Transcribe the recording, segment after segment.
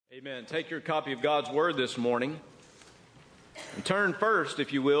Amen. Take your copy of God's Word this morning and turn first,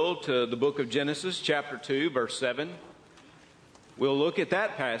 if you will, to the book of Genesis, chapter 2, verse 7. We'll look at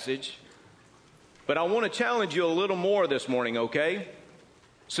that passage, but I want to challenge you a little more this morning, okay?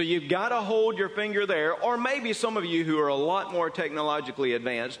 So you've got to hold your finger there, or maybe some of you who are a lot more technologically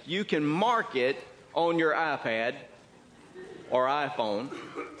advanced, you can mark it on your iPad or iPhone.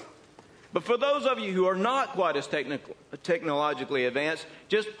 But for those of you who are not quite as technologically advanced,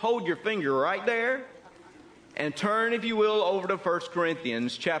 just hold your finger right there and turn, if you will, over to 1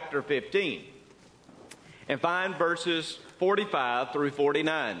 Corinthians chapter 15 and find verses 45 through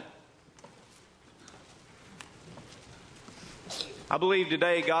 49. I believe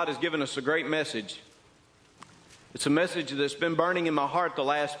today God has given us a great message. It's a message that's been burning in my heart the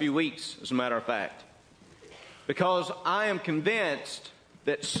last few weeks, as a matter of fact, because I am convinced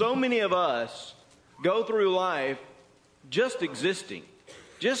that so many of us go through life just existing,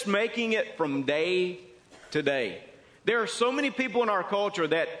 just making it from day to day. There are so many people in our culture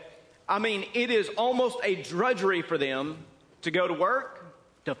that, it is almost a drudgery for them to go to work,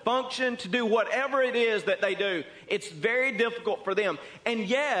 to function, to do whatever it is that they do. It's very difficult for them. And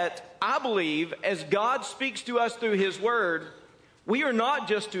yet, I believe, as God speaks to us through His Word, we are not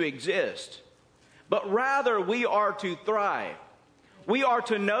just to exist, but rather we are to thrive. We are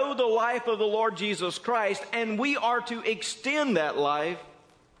to know the life of the Lord Jesus Christ, and we are to extend that life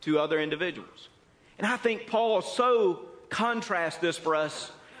to other individuals. And I think Paul so contrasts this for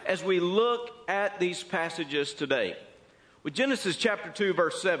us as we look at these passages today. With Genesis chapter 2,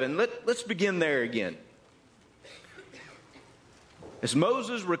 verse 7, let's begin there again. As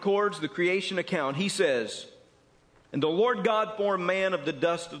Moses records the creation account, he says, "And the Lord God formed man of the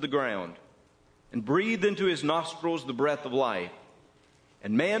dust of the ground, and breathed into his nostrils the breath of life.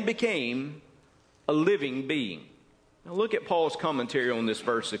 And man became a living being." Now look at Paul's commentary on this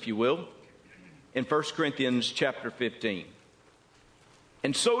verse, if you will, in 1 Corinthians chapter 15.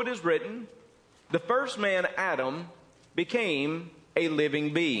 "And so it is written, the first man, Adam, became a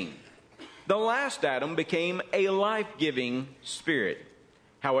living being. The last Adam became a life-giving spirit.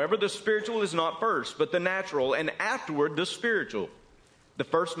 However, the spiritual is not first, but the natural, and afterward the spiritual. The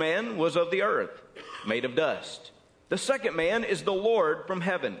first man was of the earth, made of dust. The second man is the Lord from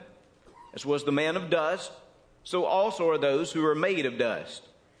heaven. As was the man of dust, so also are those who are made of dust.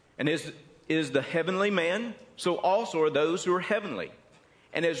 And is the heavenly man, so also are those who are heavenly.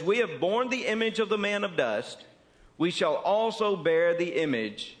 And as we have borne the image of the man of dust, we shall also bear the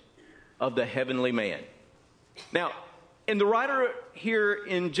image of the heavenly man." Now, in the writer here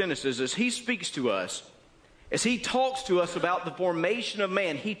in Genesis, as he speaks to us, as he talks to us about the formation of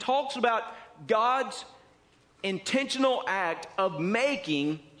man, he talks about God's intentional act of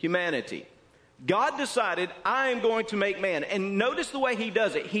making humanity. God decided, I am going to make man. And notice the way he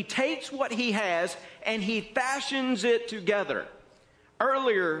does it. He takes what he has and he fashions it together.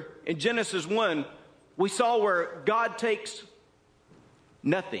 Earlier in Genesis 1, we saw where God takes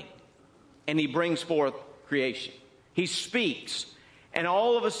nothing and he brings forth creation. He speaks, and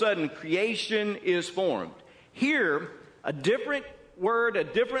all of a sudden creation is formed. Here, a different word, a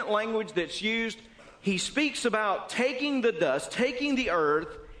different language that's used. He speaks about taking the dust, taking the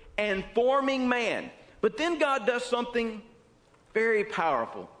earth, and forming man. But then God does something very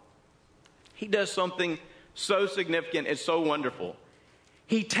powerful. He does something so significant and so wonderful.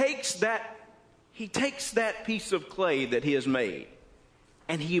 He takes that piece of clay that he has made,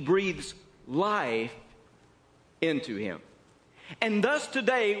 and he breathes life into him. And thus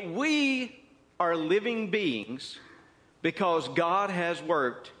today we are living beings because God has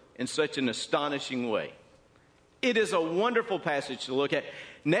worked in such an astonishing way. It is a wonderful passage to look at.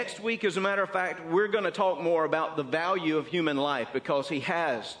 Next week, as a matter of fact, we're going to talk more about the value of human life because he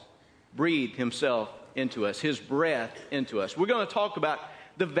has breathed himself into us, his breath into us. We're going to talk about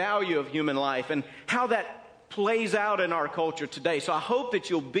the value of human life and how that plays out in our culture today. So I hope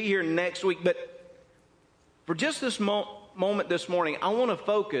that you'll be here next week. But for just this moment this morning, I want to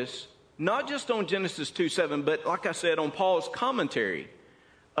focus not just on Genesis 2:7, but like I said, on Paul's commentary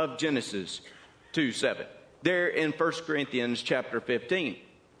of Genesis 2:7, there in 1 Corinthians chapter 15.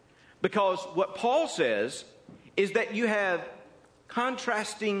 Because what Paul says is that you have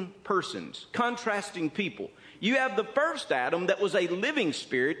contrasting persons, contrasting people. You have the first Adam that was a living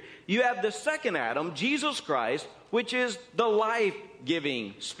spirit. You have the second Adam, Jesus Christ, which is the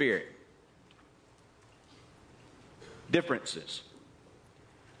life-giving spirit. Differences.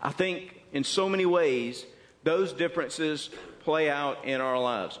 I think in so many ways, those differences play out in our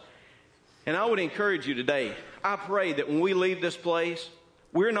lives. And I would encourage you today, I pray that when we leave this place,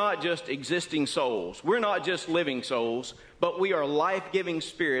 we're not just existing souls. We're not just living souls, but we are life-giving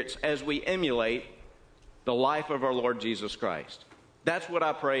spirits as we emulate the life of our Lord Jesus Christ. That's what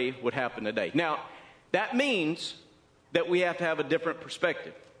I pray would happen today. Now, that means that we have to have a different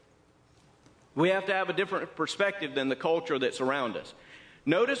perspective. We have to have a different perspective than the culture that's around us.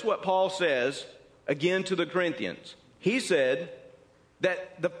 Notice what Paul says again to the Corinthians. He said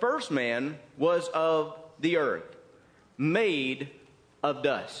that the first man was of the earth, made of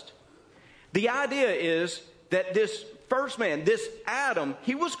dust. The idea is that this first man, this Adam,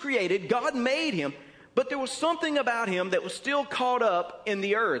 he was created, God made him, but there was something about him that was still caught up in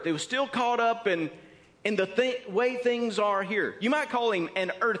the earth. It was still caught up in the way things are here. You might call him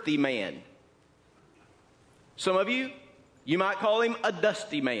an earthy man. Some of you might call him a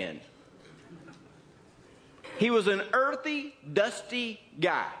dusty man. He was an earthy, dusty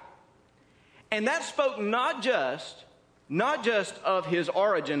guy. And that spoke not just of his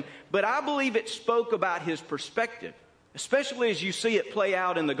origin, but I believe it spoke about his perspective, especially as you see it play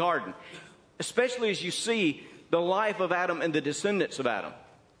out in the garden, especially as you see the life of Adam and the descendants of Adam.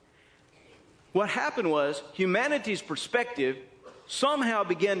 What happened was humanity's perspective somehow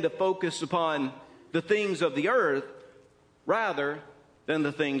began to focus upon the things of the earth rather than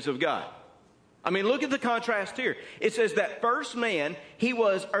the things of God. I mean, look at the contrast here. It says that first man, he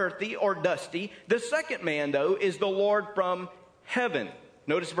was earthy or dusty. The second man, though, is the Lord from heaven.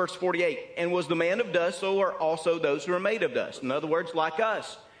 Notice verse 48. And was the man of dust, so are also those who are made of dust. In other words, like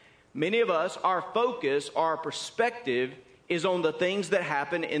us. Many of us, our focus, our perspective is on the things that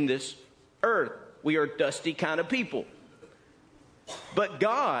happen in this earth. We are dusty kind of people. But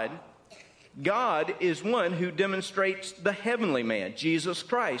God is one who demonstrates the heavenly man, Jesus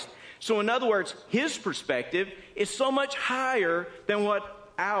Christ. So in other words, his perspective is so much higher than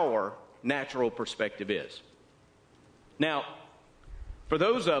what our natural perspective is. Now, for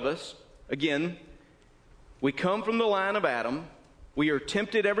those of us, again, we come from the line of Adam. We are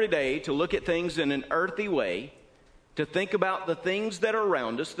tempted every day to look at things in an earthy way, to think about the things that are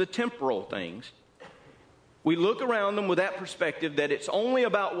around us, the temporal things. We look around them with that perspective that it's only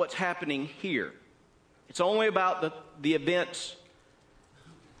about what's happening here. It's only about the events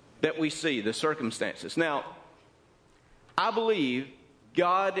that we see, the circumstances. Now, I believe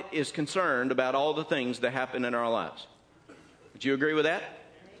God is concerned about all the things that happen in our lives. Would you agree with that?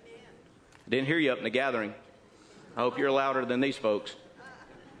 Amen. I didn't hear you up in the gathering. I hope you're louder than these folks.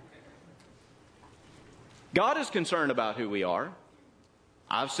 God is concerned about who we are.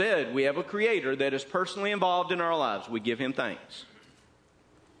 I've said we have a Creator that is personally involved in our lives. We give Him thanks.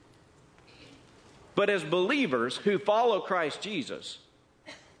 But as believers who follow Christ Jesus,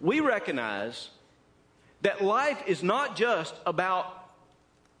 we recognize that life is not just about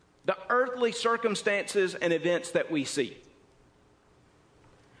the earthly circumstances and events that we see,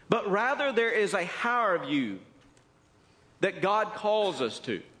 but rather there is a higher view that God calls us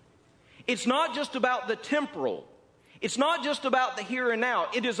to. It's not just about the temporal. It's not just about the here and now.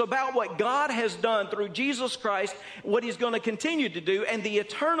 It is about what God has done through Jesus Christ, what He's going to continue to do, and the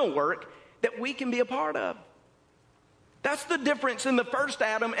eternal work that we can be a part of. That's the difference in the first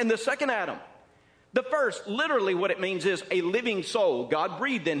Adam and the second Adam. The first, literally what it means is a living soul. God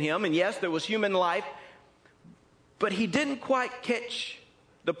breathed in him, and yes, there was human life, but he didn't quite catch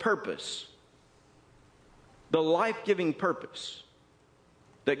the purpose, the life-giving purpose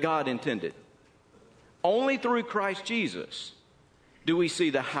that God intended. Only through Christ Jesus do we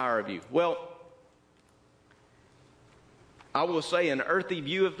see the higher view. Well, I will say an earthly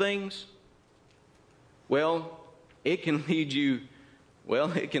view of things, well, it can lead you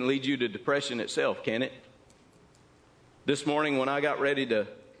to depression itself, can it? This morning when I got ready to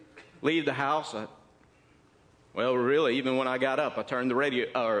leave the house, even when I got up, I turned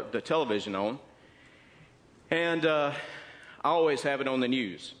the television on, and I always have it on the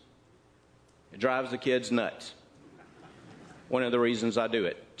news. It drives the kids nuts. One of the reasons I do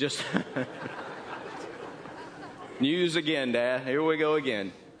it. Just news again, Dad. Here we go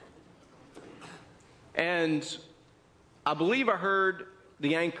again. And I believe I heard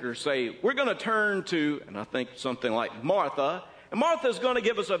the anchor say, we're going to turn to, and I think something like Martha, and Martha's going to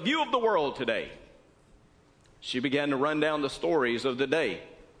give us a view of the world today. She began to run down the stories of the day.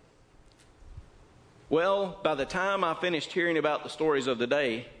 Well, by the time I finished hearing about the stories of the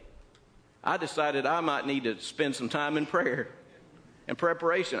day, I decided I might need to spend some time in prayer and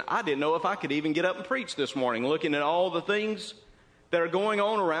preparation. I didn't know if I could even get up and preach this morning, looking at all the things that are going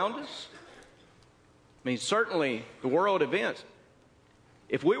on around us. I mean, certainly the world events.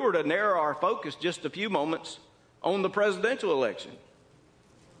 If we were to narrow our focus just a few moments on the presidential election,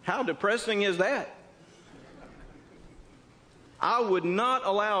 how depressing is that? I would not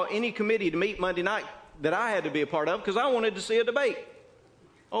allow any committee to meet Monday night that I had to be a part of because I wanted to see a debate.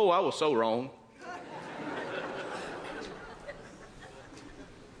 Oh, I was so wrong.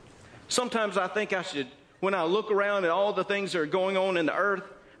 Sometimes I think I should, when I look around at all the things that are going on in the earth,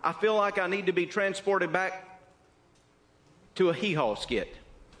 I feel like I need to be transported back to a hee-haw skit.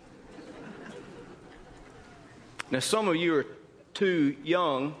 Now, some of you are too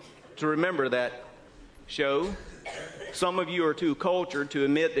young to remember that show. Some of you are too cultured to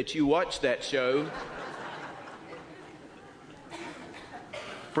admit that you watched that show.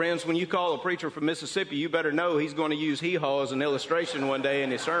 Friends, when you call a preacher from Mississippi, you better know he's going to use hee-haw as an illustration one day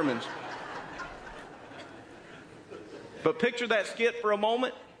in his sermons. But picture that skit for a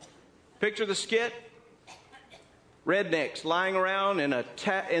moment. Picture the skit. Rednecks lying around in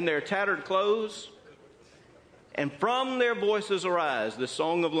their tattered clothes. And from their voices arise the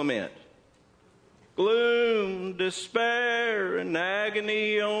song of lament. Gloom, despair, and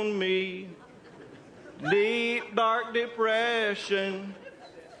agony on me. Deep, dark depression,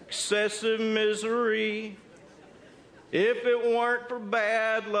 excessive misery. If it weren't for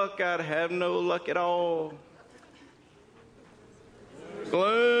bad luck, I'd have no luck at all.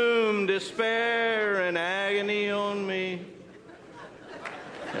 Gloom, despair, and agony on me.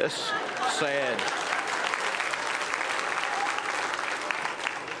 That's sad.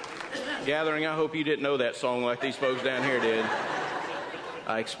 Gathering, I hope you didn't know that song like these folks down here did.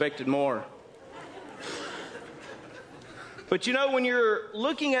 I expected more. But you know, when you're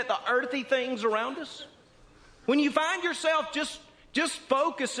looking at the earthly things around us, when you find yourself just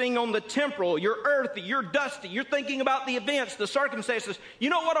focusing on the temporal, you're earthy, you're dusty, you're thinking about the events, the circumstances,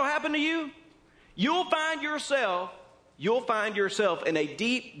 you know what will happen to you? You'll find yourself in a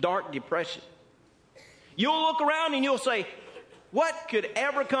deep, dark depression. You'll look around and you'll say, what could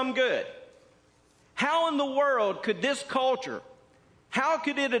ever come good? How in the world could this culture, how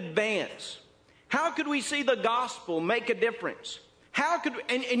could it advance? How could we see the gospel make a difference?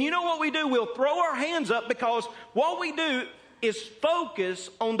 And you know what we do? We'll throw our hands up because what we do is focus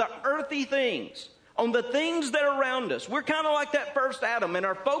on the earthy things, on the things that are around us. We're kind of like that first Adam, and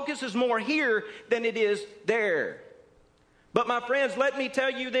our focus is more here than it is there. But my friends, let me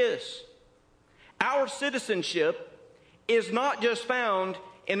tell you this. Our citizenship is not just found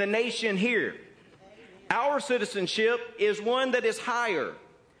in a nation here. Our citizenship is one that is higher.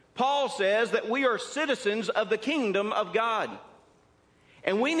 Paul says that we are citizens of the kingdom of God.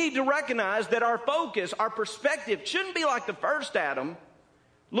 And we need to recognize that our focus, our perspective, shouldn't be like the first Adam,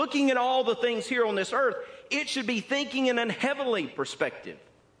 looking at all the things here on this earth. It should be thinking in a heavenly perspective.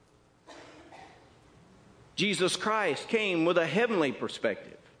 Jesus Christ came with a heavenly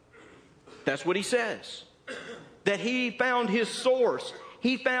perspective. That's what he says. That he found his source,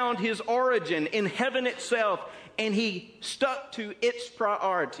 he found his origin in heaven itself, and he stuck to its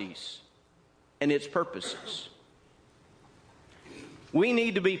priorities and its purposes. We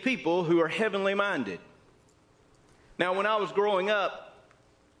need to be people who are heavenly minded. Now, when I was growing up,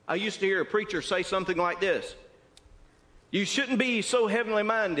 I used to hear a preacher say something like this: you shouldn't be so heavenly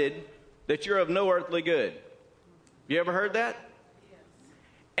minded that you're of no earthly good. You ever heard that? Yes.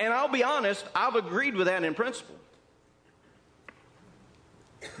 And I'll be honest, I've agreed with that in principle.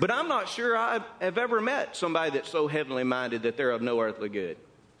 But I'm not sure I have ever met somebody that's so heavenly minded that they're of no earthly good.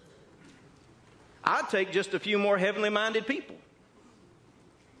 I'd take just a few more heavenly minded people.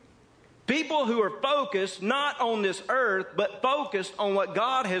 People who are focused not on this earth, but focused on what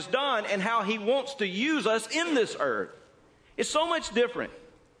God has done and how he wants to use us in this earth. It's so much different.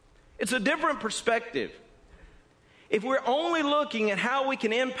 It's a different perspective. If we're only looking at how we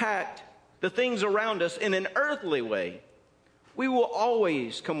can impact the things around us in an earthly way, we will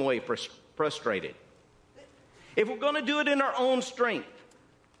always come away frustrated. If we're going to do it in our own strength,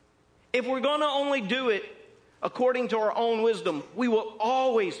 if we're going to only do it according to our own wisdom, we will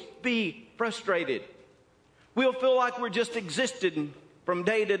always be frustrated. We'll feel like we're just existing from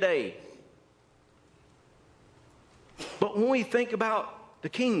day to day. But when we think about the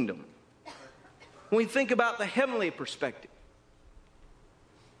kingdom, when we think about the heavenly perspective,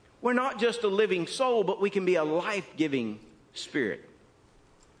 we're not just a living soul, but we can be a life-giving spirit.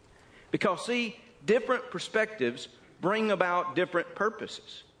 Because, see, different perspectives bring about different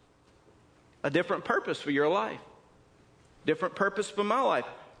purposes. A different purpose for your life. Different purpose for my life.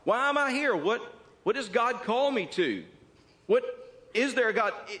 Why am I here? What does God call me to? What is there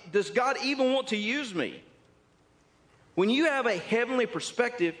God? Does God even want to use me? When you have a heavenly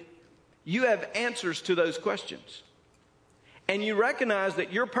perspective, you have answers to those questions. And you recognize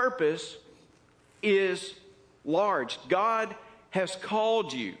that your purpose is large. God has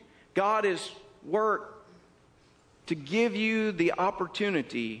called you. God has worked to give you the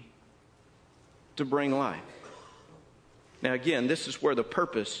opportunity to bring life. Now again, this is where the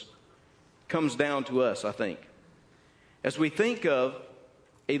purpose comes down to us, I think. As we think of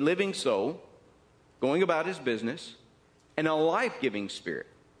a living soul going about his business and a life-giving Spirit,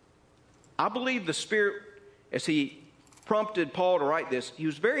 I believe the Spirit, as he prompted Paul to write this, he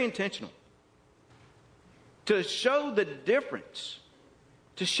was very intentional to show the difference,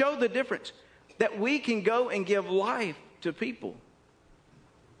 that we can go and give life to people.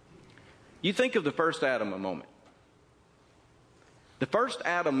 You think of the first Adam a moment. The first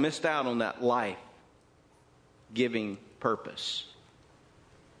Adam missed out on that life-giving purpose.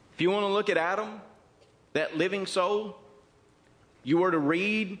 If you want to look at Adam, that living soul, you were to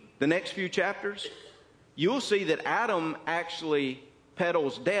read the next few chapters, you'll see that Adam actually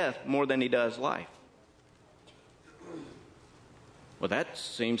peddles death more than he does life. Well, that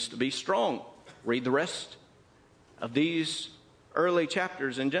seems to be strong. Read the rest of these early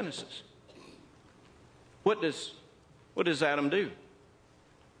chapters in Genesis. What does Adam do?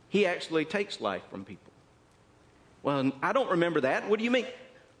 He actually takes life from people. Well, I don't remember that. What do you mean?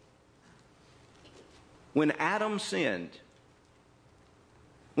 When Adam sinned,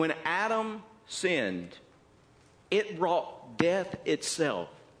 it brought death itself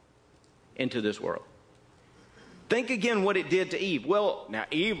into this world. Think again what it did to Eve. Well, now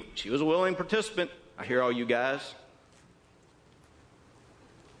Eve, she was a willing participant. I hear all you guys.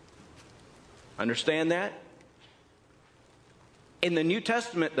 Understand that? In the New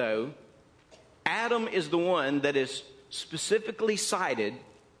Testament, though, Adam is the one that is specifically cited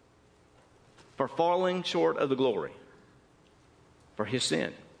for falling short of the glory, for his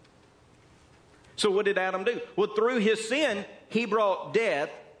sin. So what did Adam do? Well, through his sin, he brought death.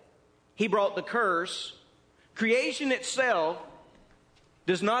 He brought the curse. Creation itself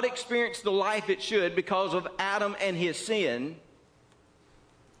does not experience the life it should because of Adam and his sin.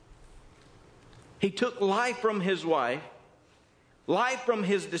 He took life from his wife, life from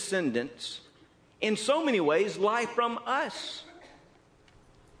his descendants, in so many ways, life from us.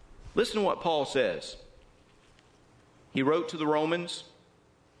 Listen to what Paul says. He wrote to the Romans.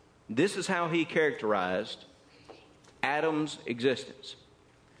 This is how he characterized Adam's existence.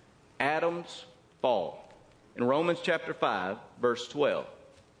 Adam's fall. In Romans chapter 5, verse 12.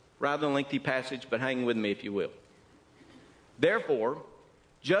 Rather lengthy passage, but hang with me if you will. Therefore,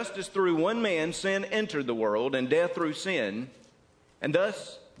 just as through one man sin entered the world, and death through sin, and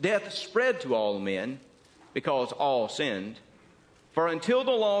thus death spread to all men, because all sinned. For until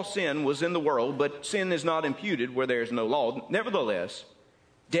the law, sin was in the world, but sin is not imputed where there is no law. Nevertheless,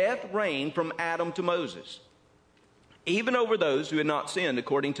 death reigned from Adam to Moses, even over those who had not sinned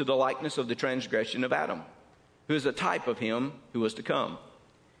according to the likeness of the transgression of Adam, who is a type of him who was to come.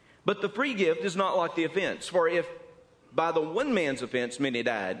 But the free gift is not like the offense. For if by the one man's offense many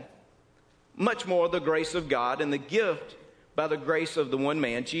died, much more the grace of God and the gift by the grace of the one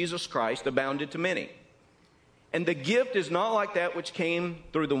man, Jesus Christ, abounded to many. And the gift is not like that which came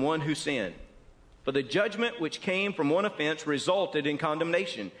through the one who sinned. For the judgment which came from one offense resulted in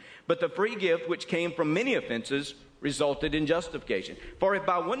condemnation, but the free gift which came from many offenses resulted in justification. For if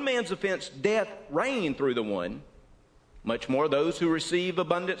by one man's offense death reigned through the one, much more those who receive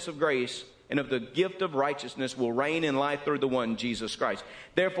abundance of grace and of the gift of righteousness will reign in life through the one, Jesus Christ.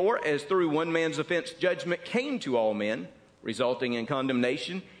 Therefore, as through one man's offense judgment came to all men, resulting in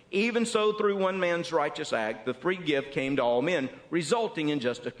condemnation, even so through one man's righteous act the free gift came to all men, resulting in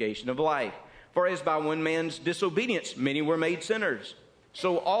justification of life. For as by one man's disobedience many were made sinners,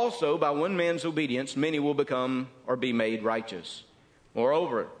 so also by one man's obedience many will become or be made righteous.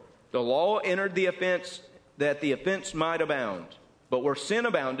 Moreover, the law entered the offense that the offense might abound. But where sin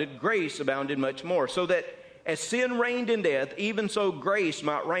abounded, grace abounded much more, so that as sin reigned in death, even so grace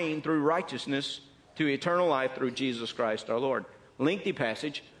might reign through righteousness to eternal life through Jesus Christ our Lord. Lengthy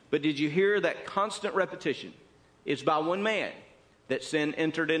passage, but did you hear that constant repetition? It's by one man that sin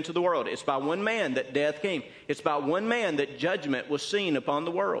entered into the world. It's by one man that death came. It's by one man that judgment was seen upon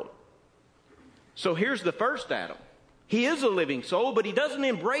the world. So here's the first Adam. He is a living soul, but he doesn't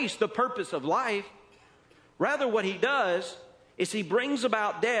embrace the purpose of life. Rather, what he does is he brings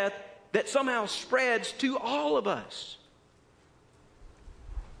about death that somehow spreads to all of us.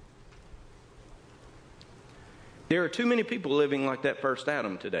 There are too many people living like that first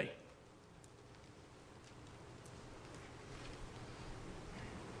Adam today.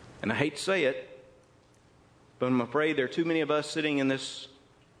 And I hate to say it, but I'm afraid there are too many of us sitting in this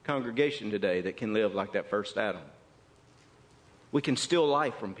congregation today that can live like that first Adam. We can steal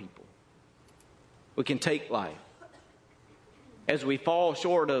life from people. We can take life. As we fall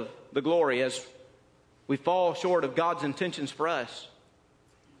short of the glory, as we fall short of God's intentions for us,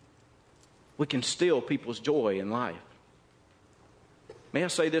 we can steal people's joy in life. May I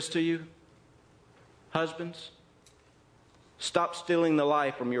say this to you? Husbands, stop stealing the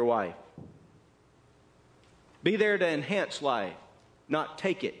life from your wife. Be there to enhance life, not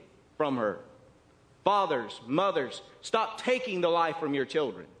take it from her. Fathers, mothers, stop taking the life from your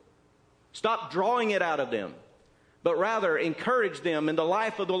children. Stop drawing it out of them, but rather encourage them in the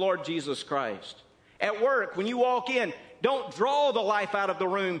life of the Lord Jesus Christ. At work, when you walk in, don't draw the life out of the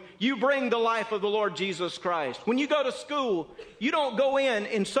room. You bring the life of the Lord Jesus Christ. When you go to school, you don't go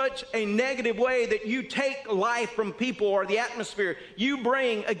in such a negative way that you take life from people or the atmosphere. You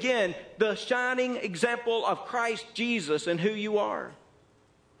bring, again, the shining example of Christ Jesus and who you are.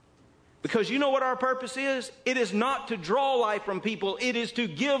 Because you know what our purpose is? It is not to draw life from people. It is to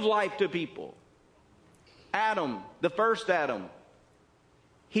give life to people. Adam, the first Adam,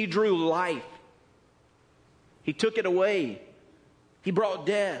 he drew life. He took it away. He brought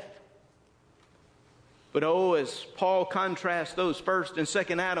death. But as Paul contrasts those first and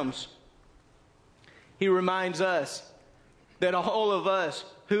second Adams, he reminds us that all of us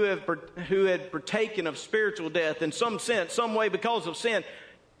who had partaken of spiritual death in some sense, some way because of sin,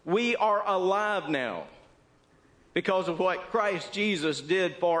 we are alive now because of what Christ Jesus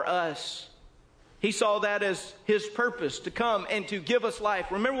did for us. He saw that as his purpose, to come and to give us life.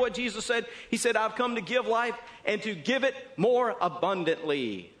 Remember what Jesus said? He said, I've come to give life and to give it more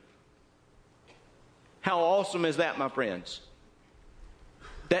abundantly. How awesome is that, my friends?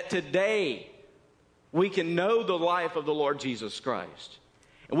 That today we can know the life of the Lord Jesus Christ.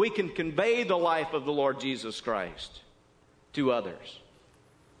 And we can convey the life of the Lord Jesus Christ to others.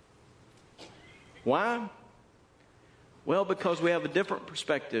 Why? Well, because we have a different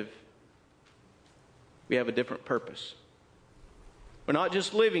perspective. We have a different purpose. We're not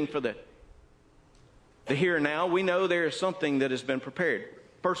just living for the here and now. We know there is something that has been prepared.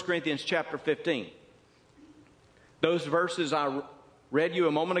 1 Corinthians chapter 15. Those verses I read you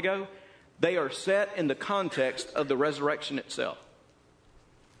a moment ago, they are set in the context of the resurrection itself.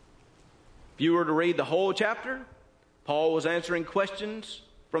 If you were to read the whole chapter, Paul was answering questions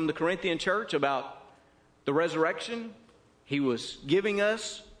from the Corinthian church about the resurrection. He was giving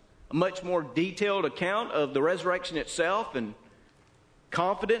us a much more detailed account of the resurrection itself and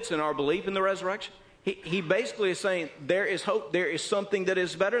confidence in our belief in the resurrection. He basically is saying there is hope, there is something that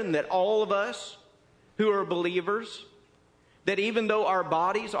is better, and that all of us who are believers, that even though our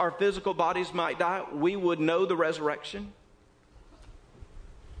bodies, our physical bodies might die, we would know the resurrection.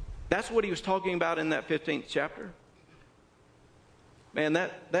 That's what he was talking about in that 15th chapter. Man,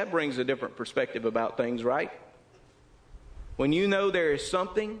 that brings a different perspective about things, right? When you know there is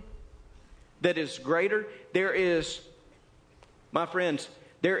something that is greater, there is, my friends,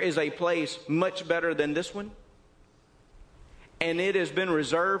 there is a place much better than this one. And it has been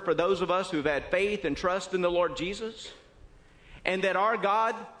reserved for those of us who've had faith and trust in the Lord Jesus. And that our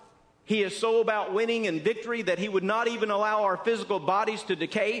God, He is so about winning and victory that He would not even allow our physical bodies to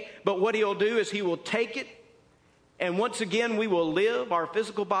decay. But what He'll do is He will take it, and once again we will live, our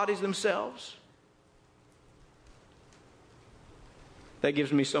physical bodies themselves. That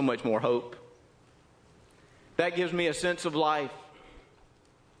gives me so much more hope. That gives me a sense of life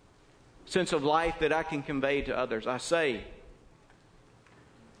that I can convey to others. I say,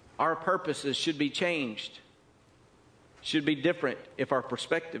 our purposes should be changed, should be different if our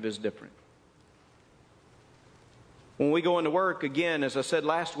perspective is different. When we go into work, again, as I said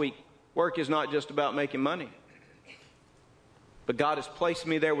last week, work is not just about making money. But God has placed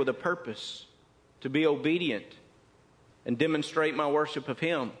me there with a purpose to be obedient and demonstrate my worship of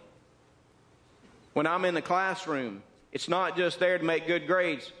Him. When I'm in the classroom, it's not just there to make good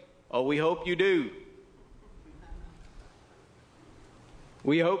grades. Oh, we hope you do.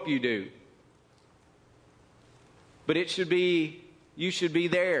 We hope you do. But it should be, you should be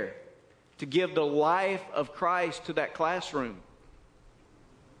there to give the life of Christ to that classroom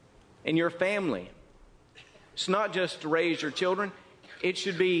and your family. It's not just to raise your children. It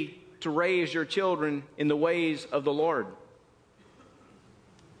should be to raise your children in the ways of the Lord.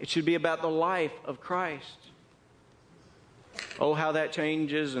 It should be about the life of Christ. Oh, how that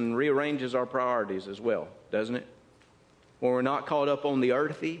changes and rearranges our priorities as well, doesn't it? When we're not caught up on the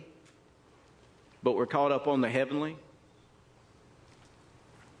earthy, but we're caught up on the heavenly.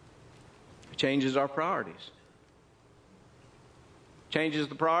 It changes our priorities. Changes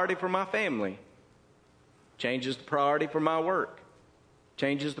the priority for my family. Changes the priority for my work.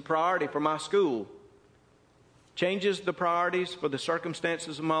 Changes the priority for my school. Changes the priorities for the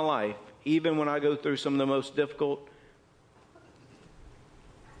circumstances of my life, even when I go through some of the most difficult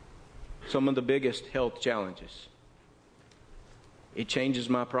some of the biggest health challenges. It changes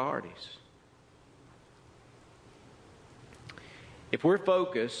my priorities. If we're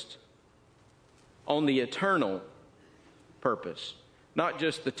focused on the eternal purpose, not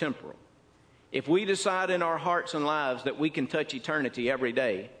just the temporal, if we decide in our hearts and lives that we can touch eternity every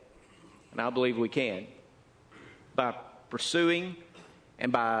day, and I believe we can, by pursuing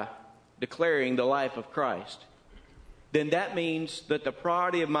and by declaring the life of Christ, then that means that the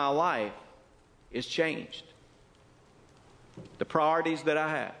priority of my life is changed. The priorities that I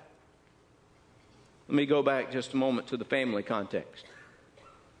have. Let me go back just a moment to the family context.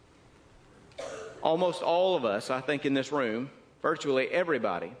 Almost all of us, I think, in this room, virtually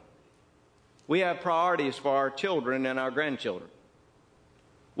everybody, we have priorities for our children and our grandchildren.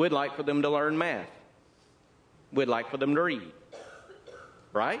 We'd like for them to learn math. We'd like for them to read.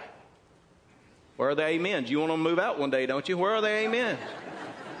 Right? Where are the amens? You want them to move out one day, don't you? Where are the amens?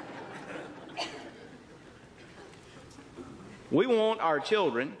 We want our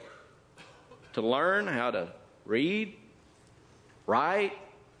children to learn how to read, write,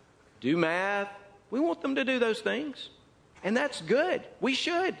 do math. We want them to do those things. And that's good. We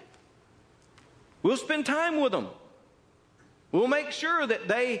should. We'll spend time with them. We'll make sure that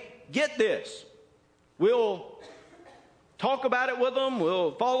they get this. We'll talk about it with them.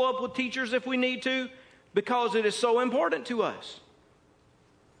 We'll follow up with teachers if we need to, because it is so important to us.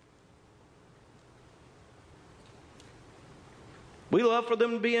 We love for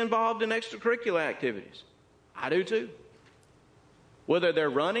them to be involved in extracurricular activities. I do too. Whether they're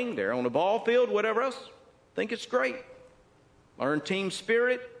running, they're on a ball field, whatever else, I think it's great. Learn team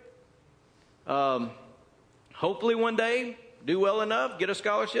spirit. Hopefully one day, do well enough, get a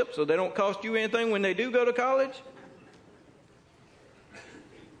scholarship so they don't cost you anything when they do go to college.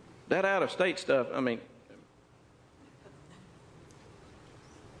 That out-of-state stuff, I mean.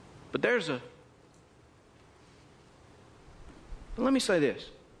 But let me say this.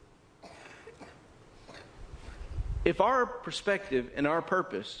 If our perspective and our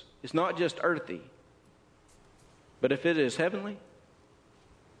purpose is not just earthy, but if it is heavenly,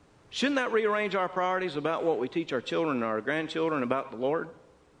 shouldn't that rearrange our priorities about what we teach our children and our grandchildren about the Lord?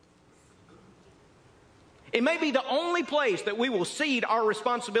 It may be the only place that we will cede our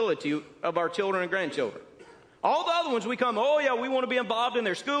responsibility of our children and grandchildren. All the other ones we come, oh yeah, we want to be involved in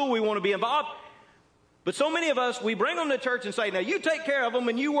their school, we want to be involved. But so many of us, we bring them to church and say, now you take care of them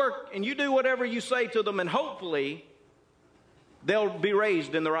and you work and you do whatever you say to them and hopefully they'll be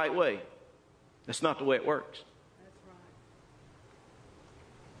raised in the right way. That's not the way it works. That's right.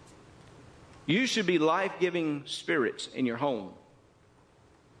 You should be life-giving spirits in your home.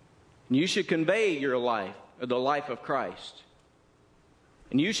 And you should convey your life, or the life of Christ.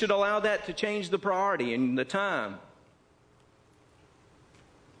 And you should allow that to change the priority and the time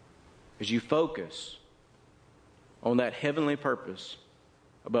as you focus on that heavenly purpose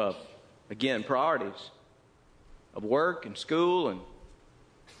above. Again, priorities of work and school, and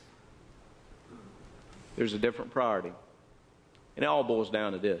there's a different priority. And it all boils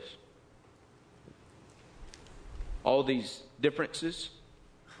down to this. All these differences,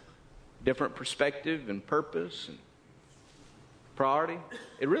 different perspective and purpose and priority,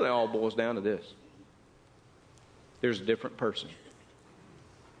 it really all boils down to this. There's a different person.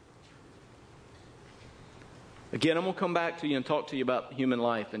 Again, I'm going to come back to you and talk to you about human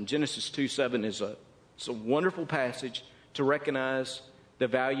life. And Genesis 2:7 is a wonderful passage to recognize the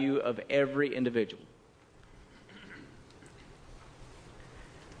value of every individual.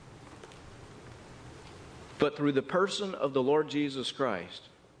 But through the person of the Lord Jesus Christ,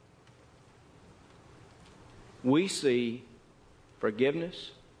 we see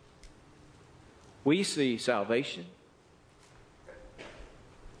forgiveness. We see salvation.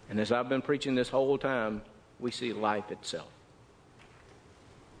 And as I've been preaching this whole time, we see life itself.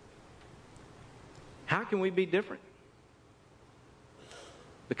 How can we be different?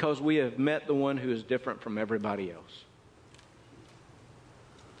 Because we have met the one who is different from everybody else.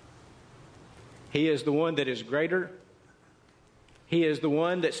 He is the one that is greater. He is the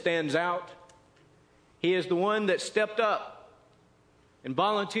one that stands out. He is the one that stepped up and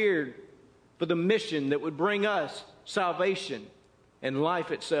volunteered for the mission that would bring us salvation and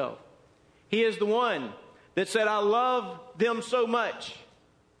life itself. He is the one that said, I love them so much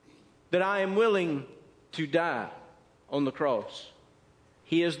that I am willing to die on the cross.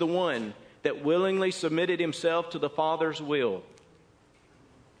 He is the one that willingly submitted himself to the Father's will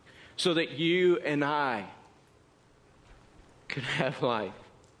so that you and I could have life.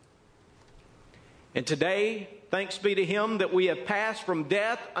 And today, Thanks be to Him that we have passed from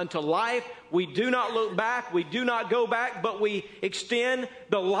death unto life. We do not look back, we do not go back, but we extend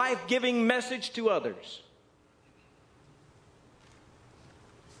the life-giving message to others.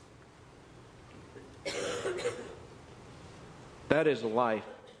 That is a life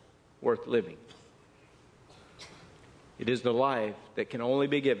worth living. It is the life that can only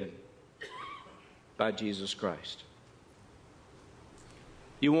be given by Jesus Christ.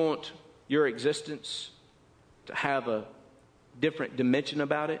 You want your existence to have a different dimension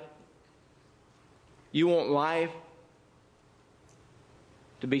about it? You want life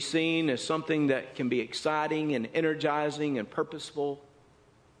to be seen as something that can be exciting and energizing and purposeful?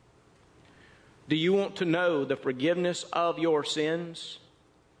 Do you want to know the forgiveness of your sins?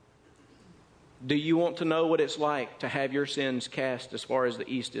 Do you want to know what it's like to have your sins cast as far as the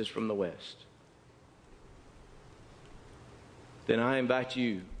east is from the west? Then I invite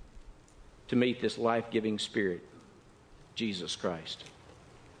you to meet this life-giving Spirit, Jesus Christ.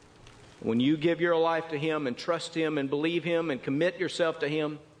 When you give your life to Him and trust Him and believe Him and commit yourself to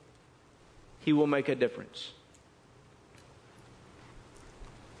Him, He will make a difference.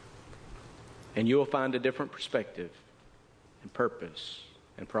 And you will find a different perspective and purpose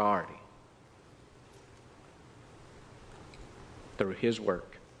and priority through His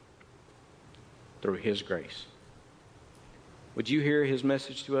work, through His grace. Would you hear His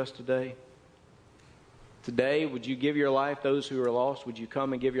message to us today? Today, would you give your life? Those who are lost, would you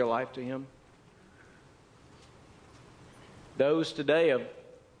come and give your life to Him? Those today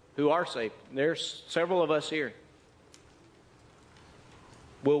who are saved, there's several of us here.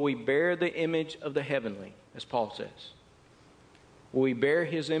 Will we bear the image of the heavenly, as Paul says? Will we bear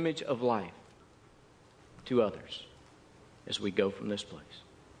His image of life to others as we go from this place?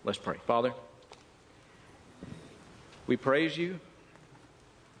 Let's pray. Father, we praise You.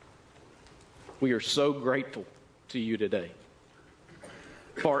 We are so grateful to You today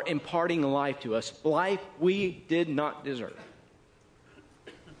for imparting life to us, life we did not deserve.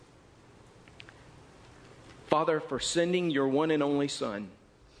 Father, for sending Your one and only Son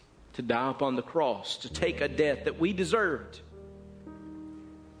to die upon the cross, to take a death that we deserved,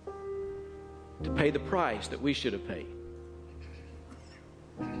 to pay the price that we should have paid.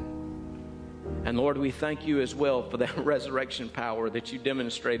 And Lord, we thank You as well for that resurrection power that You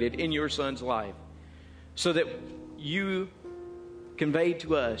demonstrated in Your Son's life, so that You conveyed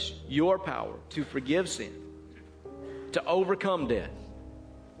to us Your power to forgive sin, to overcome death.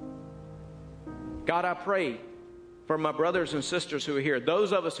 God, I pray for my brothers and sisters who are here,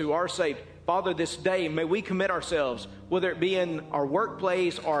 those of us who are saved. Father, this day, may we commit ourselves, whether it be in our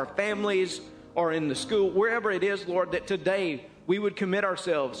workplace, our families, or in the school, wherever it is, Lord, that today we would commit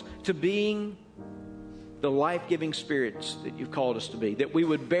ourselves to being the life-giving spirits that You've called us to be, that we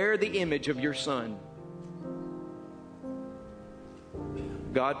would bear the image of Your Son.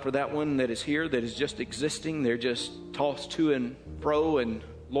 God, for that one that is here, that is just existing, they're just tossed to and fro, and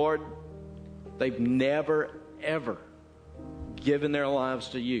Lord, they've never, ever given their lives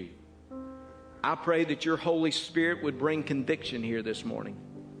to You. I pray that Your Holy Spirit would bring conviction here this morning,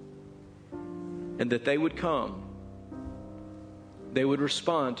 and that they would come, they would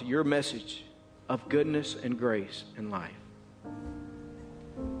respond to Your message of goodness and grace and life.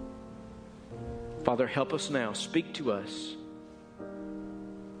 Father, help us now. Speak to us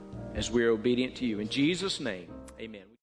as we are obedient to You. In Jesus' name, amen.